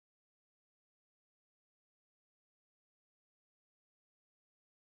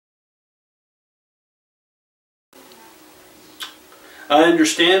I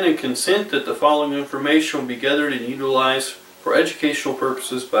understand and consent that the following information will be gathered and utilized for educational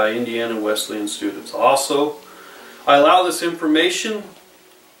purposes by Indiana Wesleyan students. Also, I allow this information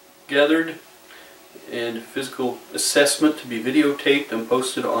gathered and physical assessment to be videotaped and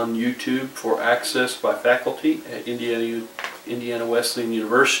posted on YouTube for access by faculty at Indiana Wesleyan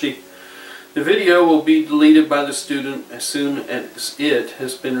University. The video will be deleted by the student as soon as it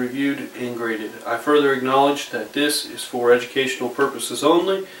has been reviewed and graded. I further acknowledge that this is for educational purposes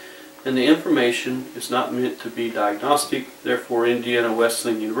only, and the information is not meant to be diagnostic. Therefore, Indiana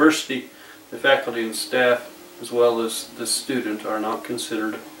Wesleyan University, the faculty and staff, as well as the student, are not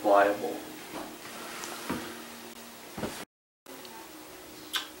considered liable.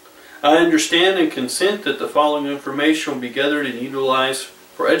 I understand and consent that the following information will be gathered and utilized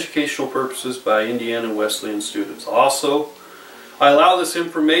for educational purposes by Indiana Wesleyan students. Also, I allow this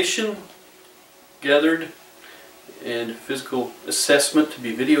information gathered and physical assessment to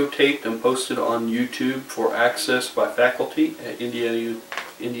be videotaped and posted on YouTube for access by faculty at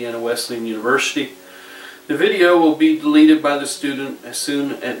Indiana Wesleyan University. The video will be deleted by the student as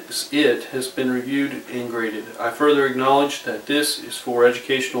soon as it has been reviewed and graded. I further acknowledge that this is for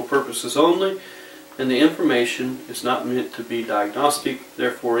educational purposes only, and the information is not meant to be diagnostic.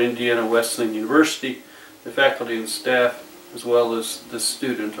 Therefore, Indiana Wesleyan University, the faculty and staff, as well as the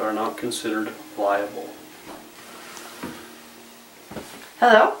student, are not considered liable.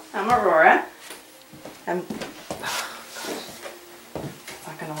 Hello, I'm Aurora. I'm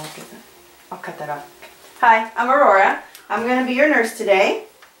not gonna look at that. I'll cut that off. Hi, I'm Aurora. I'm going to be your nurse today.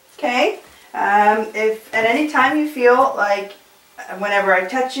 Okay? If at any time you feel like whenever I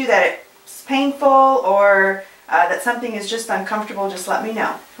touch you that it's painful or that something is just uncomfortable, just let me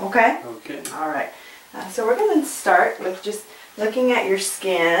know. Okay? Okay. All right. So we're going to start with just looking at your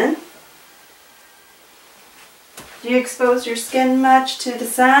skin. Do you expose your skin much to the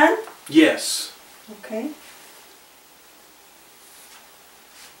sun? Yes. Okay.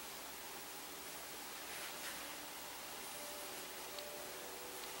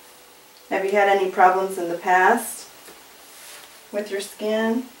 Have you had any problems in the past with your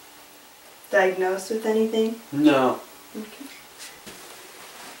skin? Diagnosed with anything? No. Okay.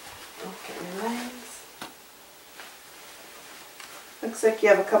 Okay, your legs. Looks like you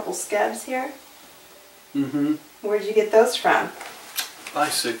have a couple scabs here. Mm-hmm. Where'd you get those from?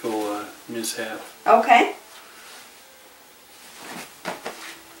 Bicycle mishap. Okay.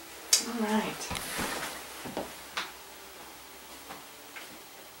 All right.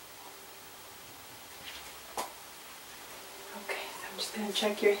 Going to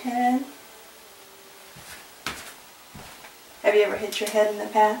check your head. Have you ever hit your head in the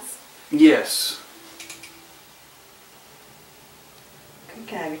past? Yes. Okay,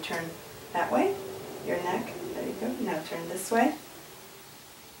 can I have you turn that way? Your neck. There you go. Now turn this way.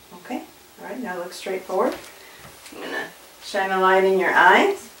 Okay. Alright, now look straight forward. I'm going to shine a light in your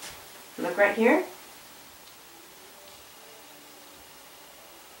eyes. Look right here.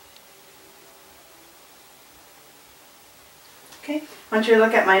 Okay, I want you to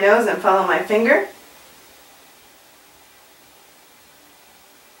look at my nose and follow my finger.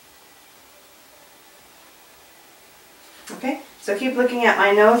 Okay, so keep looking at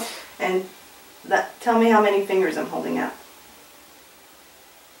my nose and tell me how many fingers I'm holding out.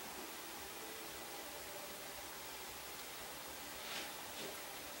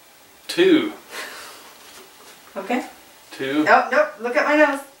 Two. Okay. Two. Oh, nope, look at my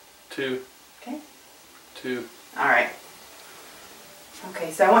nose. Two. Okay. Two. Alright.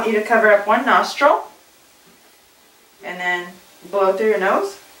 Okay, so I want you to cover up one nostril and then blow through your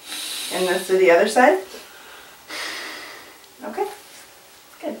nose and then through the other side. Okay,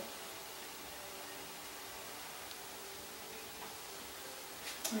 good.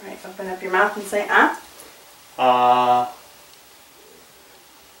 Alright, open up your mouth and say ah.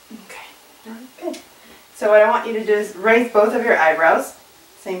 Okay, alright, good. So what I want you to do is raise both of your eyebrows,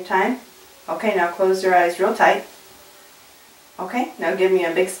 same time. Okay, now close your eyes real tight. Okay, now give me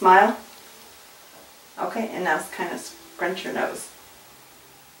a big smile. Okay, and now kind of scrunch your nose.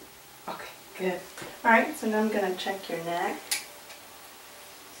 Okay, good. Alright, so now I'm going to check your neck.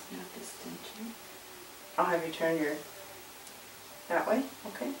 Snap this tension. I'll have you turn your that way.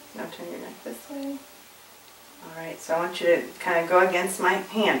 Okay, now turn your neck this way. Alright, so I want you to kind of go against my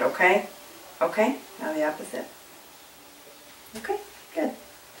hand, okay? Okay, now the opposite. Okay, good.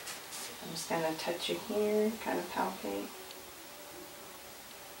 I'm just going to touch you here, kind of palpate.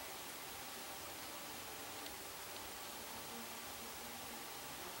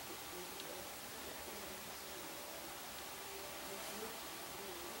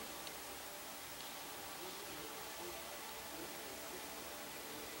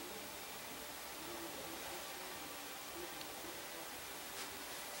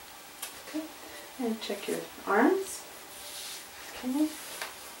 Okay. And check your arms. Okay.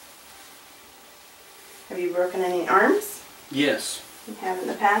 Have you broken any arms? Yes. You have in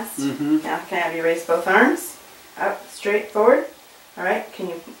the past? Mm-hmm. Now can I have you raise both arms? Up, straight, forward. Alright, can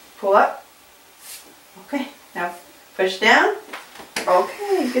you pull up? Okay, now push down.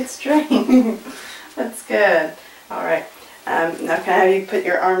 Okay, good strength. That's good. Alright, now can I have you put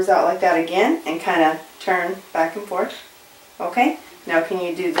your arms out like that again and kind of turn back and forth? Okay, now can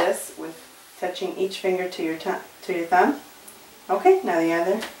you do this with touching each finger to your thumb? Okay, now the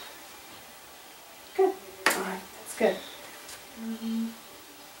other. Good. Alright, that's good.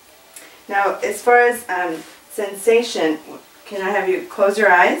 Now, as far as sensation, can I have you close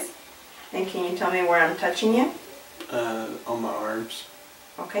your eyes? And can you tell me where I'm touching you? On my arms.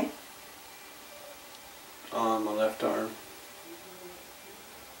 Okay. On my left arm.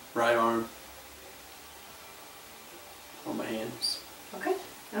 Right arm. On my hands. Okay.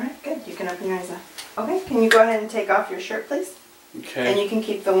 Alright, good. You can open your eyes now. Okay, can you go ahead and take off your shirt, please? Okay. And you can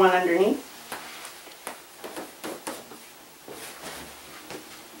keep the one underneath.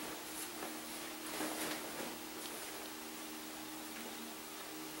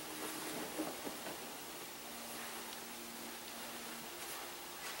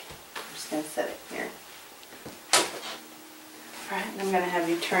 I'm just going to set it here. Alright, and I'm going to have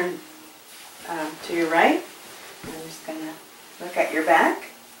you turn to your right. I'm just going to look at your back.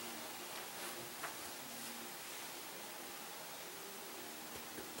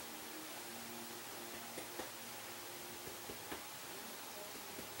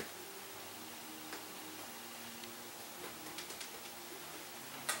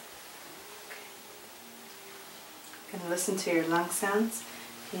 Going to listen to your lung sounds.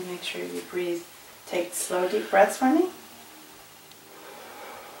 Can you make sure you breathe? Take slow, deep breaths for me.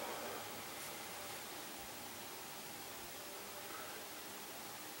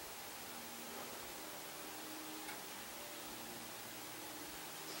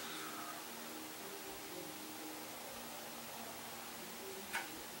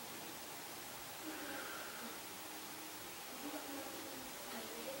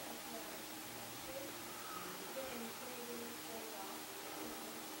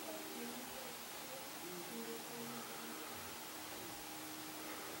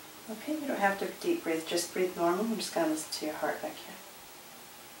 Okay, you don't have to deep breathe, just breathe normal. I'm just going to listen to your heart back here.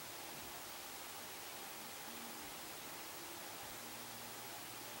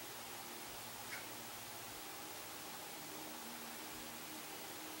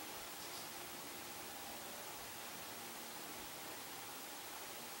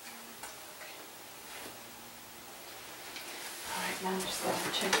 Alright, now I'm just going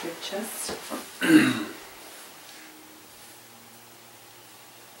to check your chest.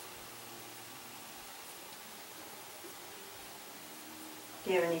 Do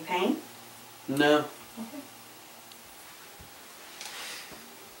you have any pain? No. Okay.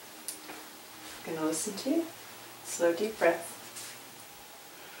 I'm going to listen to you. Slow, deep breath.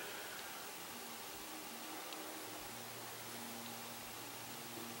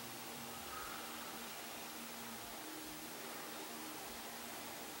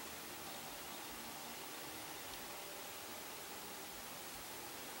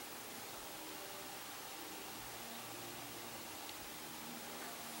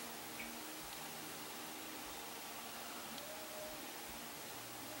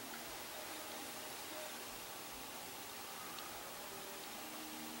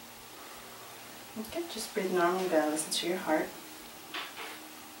 Okay, just breathe normally, but listen to your heart.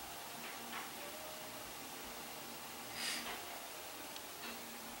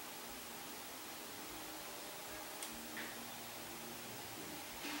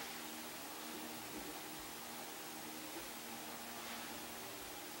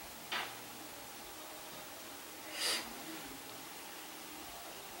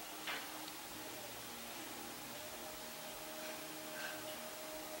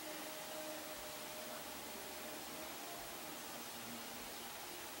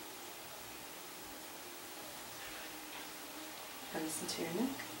 And listen to your neck.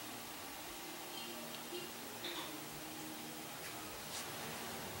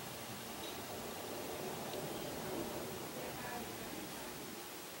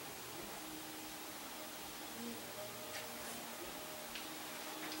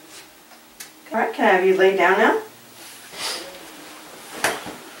 Alright, can I have you lay down now?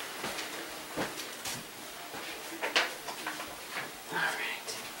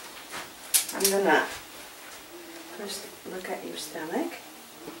 Alright. I'm gonna first look at your stomach.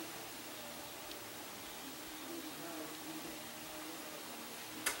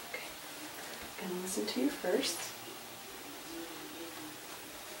 Okay. I'm gonna listen to you first.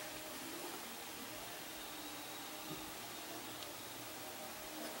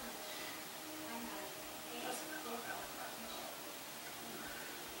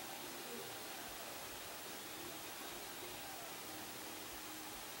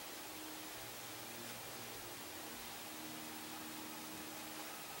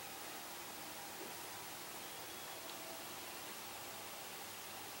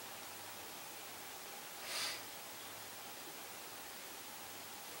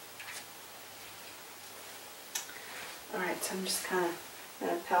 Alright, so I'm just kind of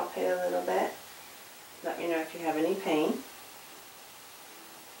going to palpate a little bit. Let me know if you have any pain.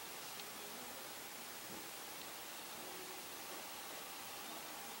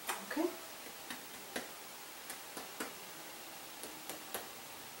 Okay.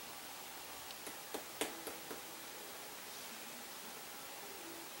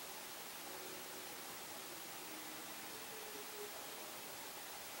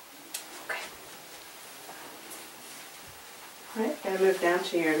 Alright, gotta move down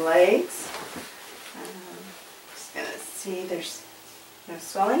to your legs. Just gonna see there's no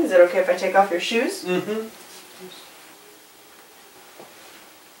swelling. Is it okay if I take off your shoes? Mm-hmm. It's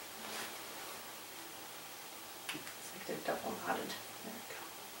like they're double knotted. There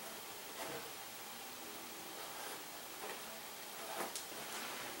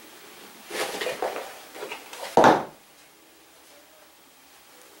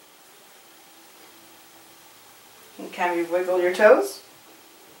we go. Can you wiggle your toes?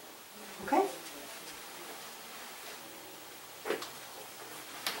 Okay.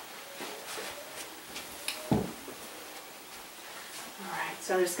 Alright,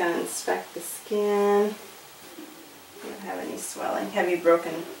 so I'm just going to inspect the skin. You don't have any swelling. Have you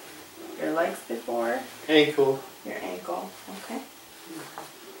broken your legs before? Ankle. Your ankle, okay. You're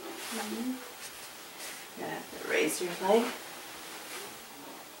going to have to raise your leg.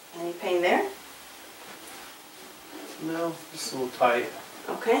 Any pain there? No, just a little tight.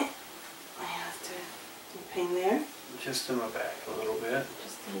 Okay. I have to any pain there? Just in my back a little bit.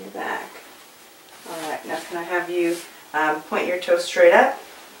 Just in your back. Alright, now can I have you point your toes straight up?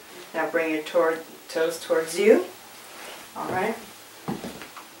 Now bring your toes towards you. Alright.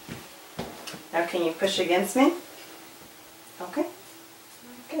 Now can you push against me? Okay.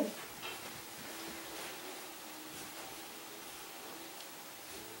 Good.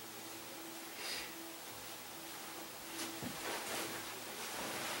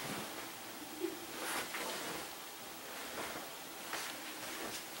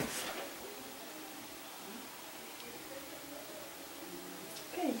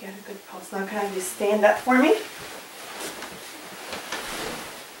 Okay, you got a good pulse. Now can I have you stand up for me?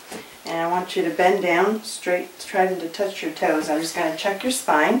 And I want you to bend down straight, trying to touch your toes. I'm just going to check your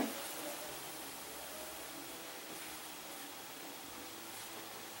spine.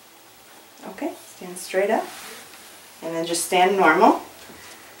 Okay, stand straight up. And then just stand normal.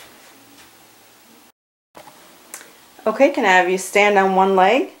 Okay, can I have you stand on one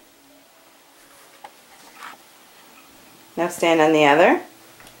leg? Now stand on the other.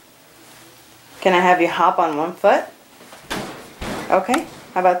 Can I have you hop on one foot? Okay,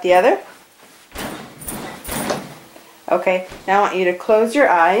 how about the other? Okay, now I want you to close your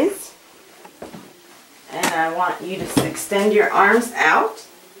eyes. And I want you to extend your arms out.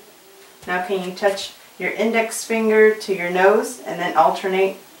 Now can you touch your index finger to your nose and then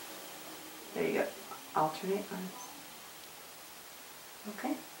alternate? There you go. Alternate arms.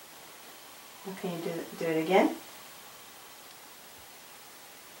 Okay. Now can you do it again?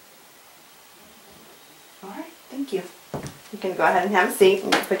 Alright, thank you. You can go ahead and have a seat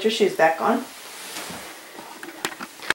and put your shoes back on.